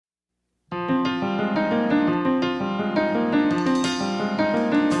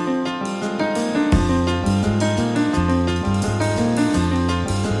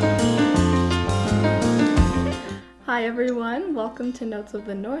everyone, welcome to Notes of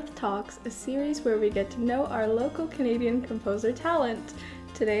the North Talks, a series where we get to know our local Canadian composer talent.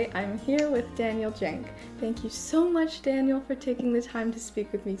 Today I'm here with Daniel Janke. Thank you so much, Daniel, for taking the time to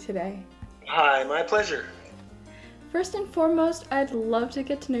speak with me today. Hi, my pleasure. First and foremost, I'd love to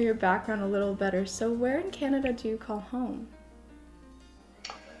get to know your background a little better, so where in Canada do you call home?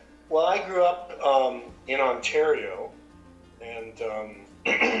 Well, I grew up in Ontario, and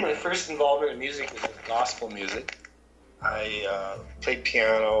my first involvement in music was with gospel music. I played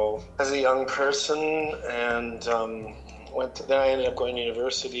piano as a young person, and then I ended up going to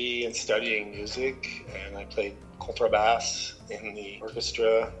university and studying music, and I played contrabass in the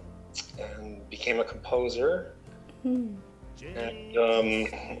orchestra and became a composer. And and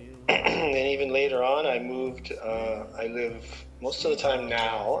even later on, I moved. I live most of the time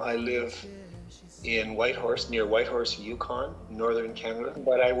now. I live in Whitehorse, near Whitehorse, Yukon, northern Canada.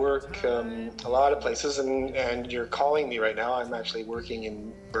 But I work a lot of places, and you're calling me right now. I'm actually working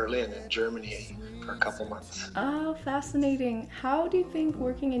in Berlin, in Germany, for a couple months. Oh, fascinating. How do you think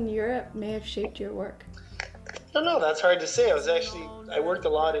working in Europe may have shaped your work? I don't know, that's hard to say. I worked a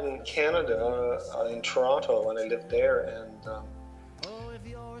lot in Canada, in Toronto when I lived there, and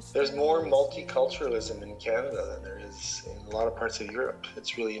there's more multiculturalism in Canada than there is in a lot of parts of Europe.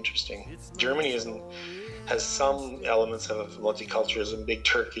 It's really interesting. Germany has some elements of multiculturalism, big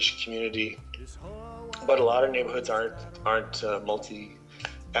Turkish community, but a lot of neighborhoods aren't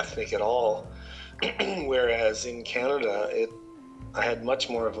multi-ethnic at all. Whereas in Canada, I had much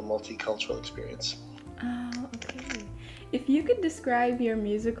more of a multicultural experience. Oh, okay. If you could describe your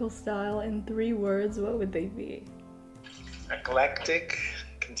musical style in 3 words, what would they be? Eclectic,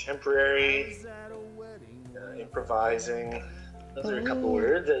 contemporary, improvising. Those are a couple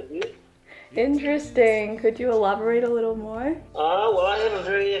words. Interesting. Could you elaborate a little more? Well, I have a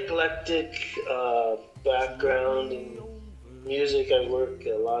very eclectic background in music. I work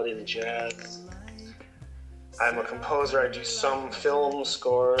a lot in jazz. I'm a composer. I do some film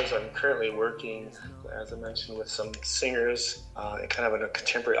scores. I'm currently working, as I mentioned, with some singers, kind of in a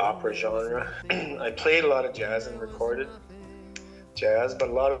contemporary opera genre. I played a lot of jazz and recorded jazz, but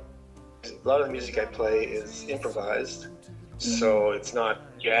a lot of the music I play is improvised. So it's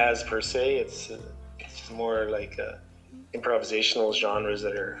not jazz per se. It's more like improvisational genres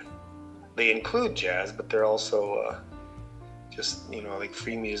they include jazz, but they're also just like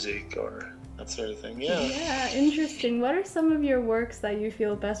free music or that sort of thing. Yeah, interesting. What are some of your works that you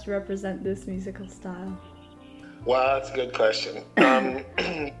feel best represent this musical style? Wow, that's a good question.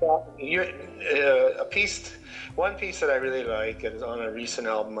 One piece that I really like is on a recent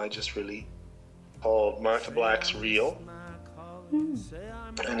album I just released called Martha Black's Reel.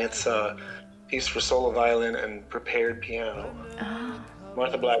 And it's a piece for solo violin and prepared piano.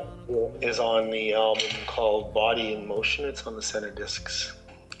 Martha Black is on the album called Body in Motion. It's on the center discs.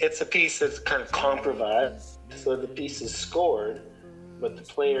 It's a piece that's kind of compromised. So the piece is scored, but the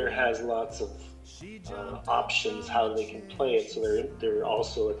player has lots of options how they can play it. So they're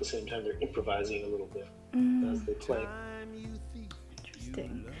also at the same time they're improvising a little bit as they play.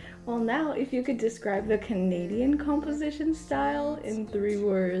 Interesting. Well, now if you could describe the Canadian composition style in 3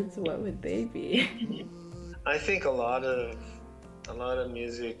 words, what would they be? I think a lot of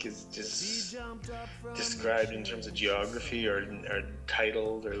music is just described in terms of geography or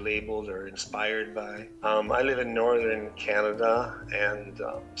titled or labeled or inspired by. I live in northern Canada, and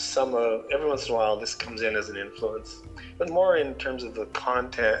every once in a while this comes in as an influence, but more in terms of the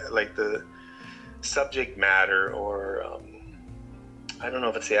content, like the subject matter, or I don't know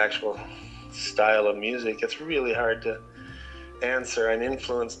if it's the actual style of music. It's really hard to answer. I'm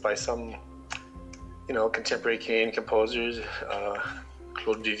influenced by some contemporary Canadian composers.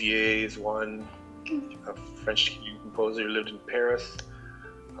 Claude Duvier is one, a French Canadian composer who lived in Paris.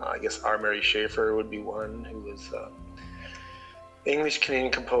 I guess R. Mary Schaeffer would be one, who was an English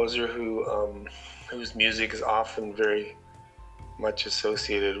Canadian composer whose music is often very much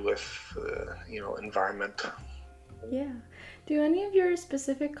associated with environment. Yeah. Do any of your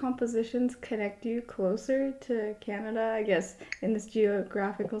specific compositions connect you closer to Canada, I guess, in this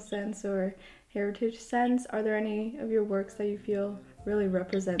geographical sense or heritage sense? Are there any of your works that you feel really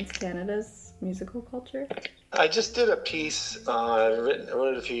represents Canada's musical culture? I just did a piece, I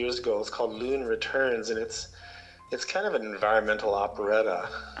wrote it a few years ago. It's called Loon Returns, and it's kind of an environmental operetta,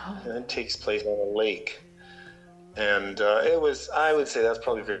 and it takes place on a lake. And I would say that's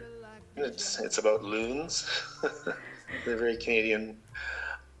probably it's about loons. They're a very Canadian,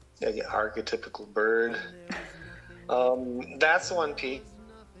 archetypical bird. That's one piece.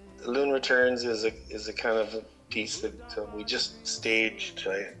 Loon Returns is a kind of a piece that we just staged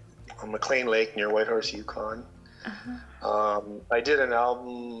on McLean Lake near Whitehorse, Yukon. I did an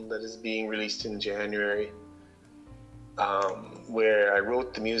album that is being released in January, where I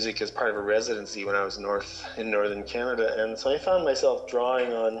wrote the music as part of a residency when I was in northern Canada, and so I found myself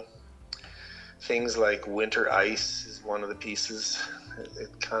drawing on things like winter ice is one of the pieces. It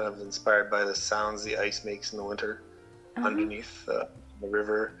kind of inspired by the sounds the ice makes in the winter underneath the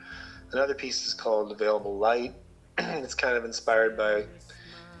river. Another piece is called Available Light. It's kind of inspired by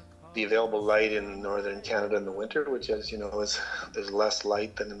the available light in northern Canada in the winter, which, as you know, there's less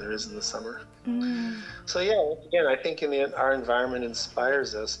light than there is in the summer. So yeah, once again, I think our environment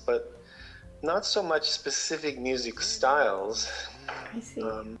inspires us, but not so much specific music styles. I see.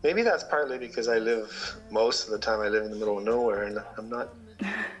 Maybe that's partly because most of the time I live in the middle of nowhere, and I'm not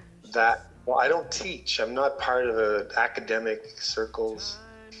well, I don't teach. I'm not part of academic circles.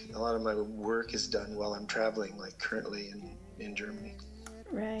 A lot of my work is done while I'm traveling, like currently in Germany.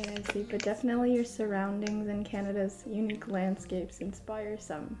 Right, I see. But definitely your surroundings and Canada's unique landscapes inspire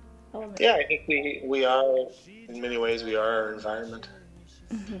some elements. Yeah, I think we are, in many ways, we are our environment.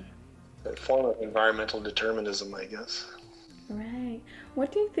 A form of environmental determinism, I guess. Right.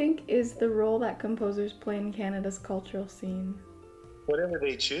 What do you think is the role that composers play in Canada's cultural scene? Whatever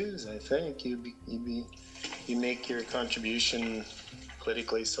they choose, I think. You make your contribution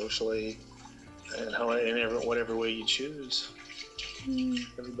politically, socially, and in whatever way you choose.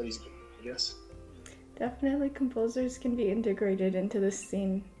 Everybody's different, I guess. Definitely composers can be integrated into the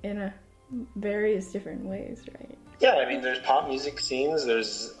scene in various different ways, right? Yeah, I mean, there's pop music scenes,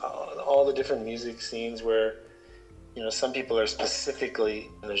 there's all the different music scenes where, some people are specifically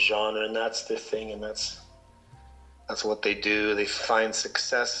in a genre, and that's their thing, and that's what they do. They find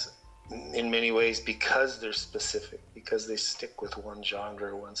success in many ways because they're specific, because they stick with one genre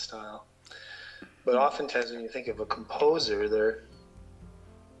or one style. But oftentimes when you think of a composer, they're,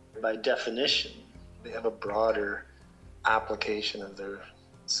 by definition, they have a broader application of their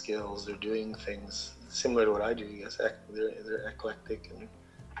skills. They're doing things similar to what I do, I guess. They're eclectic and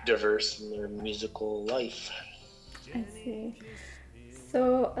diverse in their musical life. I see.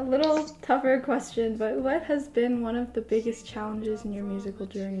 So, a little tougher question, but what has been one of the biggest challenges in your musical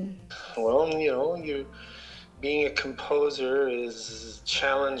journey? Well, being a composer is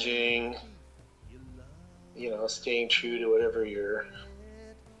challenging, staying true to whatever your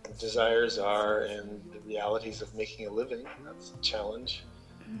desires are and the realities of making a living. That's a challenge.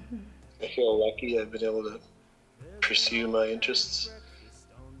 I feel lucky I've been able to pursue my interests.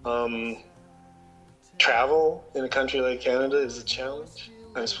 Travel in a country like Canada is a challenge.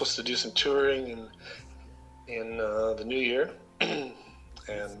 I'm supposed to do some touring in the new year,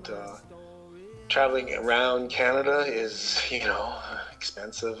 and traveling around Canada is,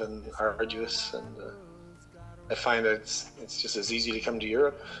 expensive and arduous, and I find that it's just as easy to come to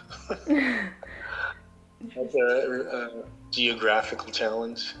Europe. That's a geographical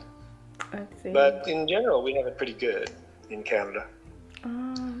challenge. I see. But in general, we have it pretty good in Canada.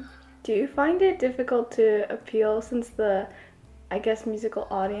 Do you find it difficult to appeal since musical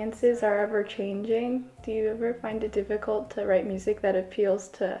audiences are ever changing? Do you ever find it difficult to write music that appeals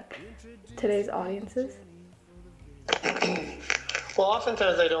to today's audiences? Well,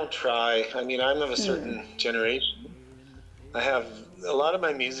 oftentimes I don't try. I mean, I'm of a certain generation. A lot of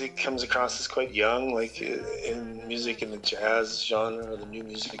my music comes across as quite young, like in music in the jazz genre or the new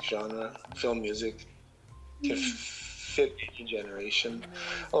music genre, film music. Can fit any generation.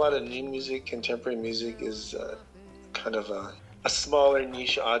 A lot of new music, contemporary music is kind of a smaller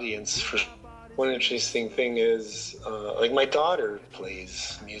niche audience. One interesting thing is, like my daughter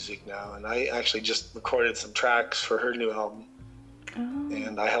plays music now, and I actually just recorded some tracks for her new album.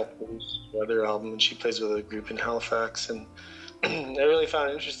 And I helped produce her other album, and she plays with a group in Halifax. And I really found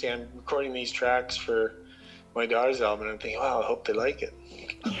it interesting. I'm recording these tracks for my daughter's album, and I'm thinking, wow, I hope they like it.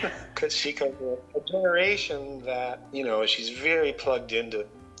 Because she comes from a generation that, she's very plugged into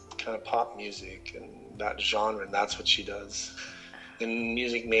kind of pop music and that genre, and that's what she does. And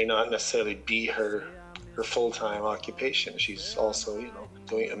music may not necessarily be her full-time occupation. She's also,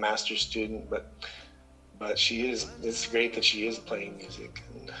 doing a master's student, but it's great that she is playing music.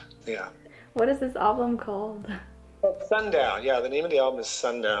 And yeah. What is this album called? Sundown. Yeah, the name of the album is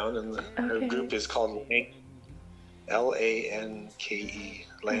Sundown, and her group is called Lanke. Lanke.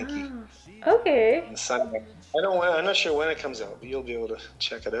 Lanke. Okay. And Sundown. I'm not sure when it comes out, but you'll be able to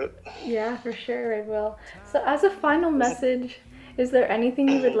check it out. Yeah, for sure I will. So as a final message, is there anything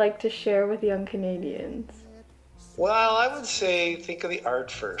you would like to share with young Canadians? Well, I would say think of the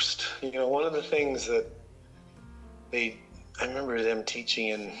art first. One of the things that I remember them teaching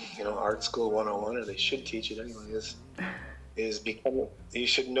in, art school 101, or they should teach it anyway, is is become. You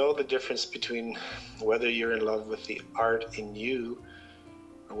should know the difference between whether you're in love with the art in you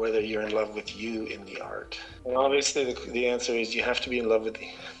or whether you're in love with you in the art. And obviously the answer is you have to be in love with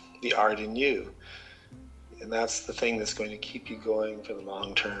the art in you. And that's the thing that's going to keep you going for the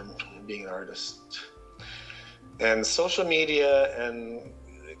long term, being an artist. And social media, and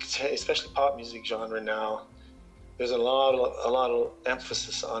especially pop music genre now, there's a lot of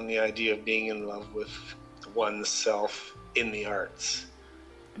emphasis on the idea of being in love with oneself in the arts.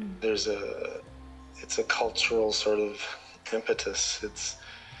 It's a cultural sort of impetus. It's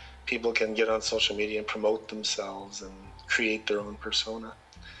people can get on social media and promote themselves and create their own persona.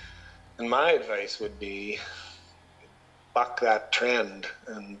 And my advice would be buck that trend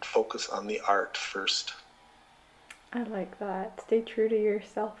and focus on the art first. I like that. Stay true to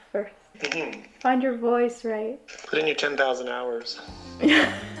yourself first. Mm-hmm. Find your voice, right? Put in your 10,000 hours.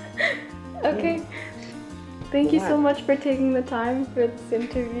 Okay. Thank you so much for taking the time for this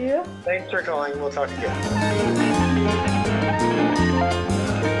interview. Thanks for calling. We'll talk again.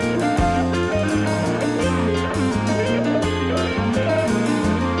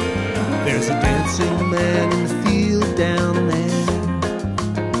 There's a dancing man in the field down there,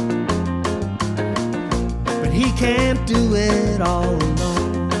 but he can't do it all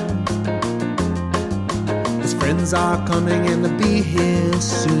alone. His friends are coming and they'll be here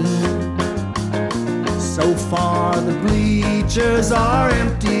soon. So far the bleachers are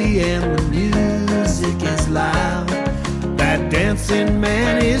empty and the music is loud. That dancing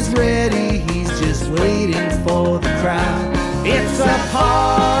man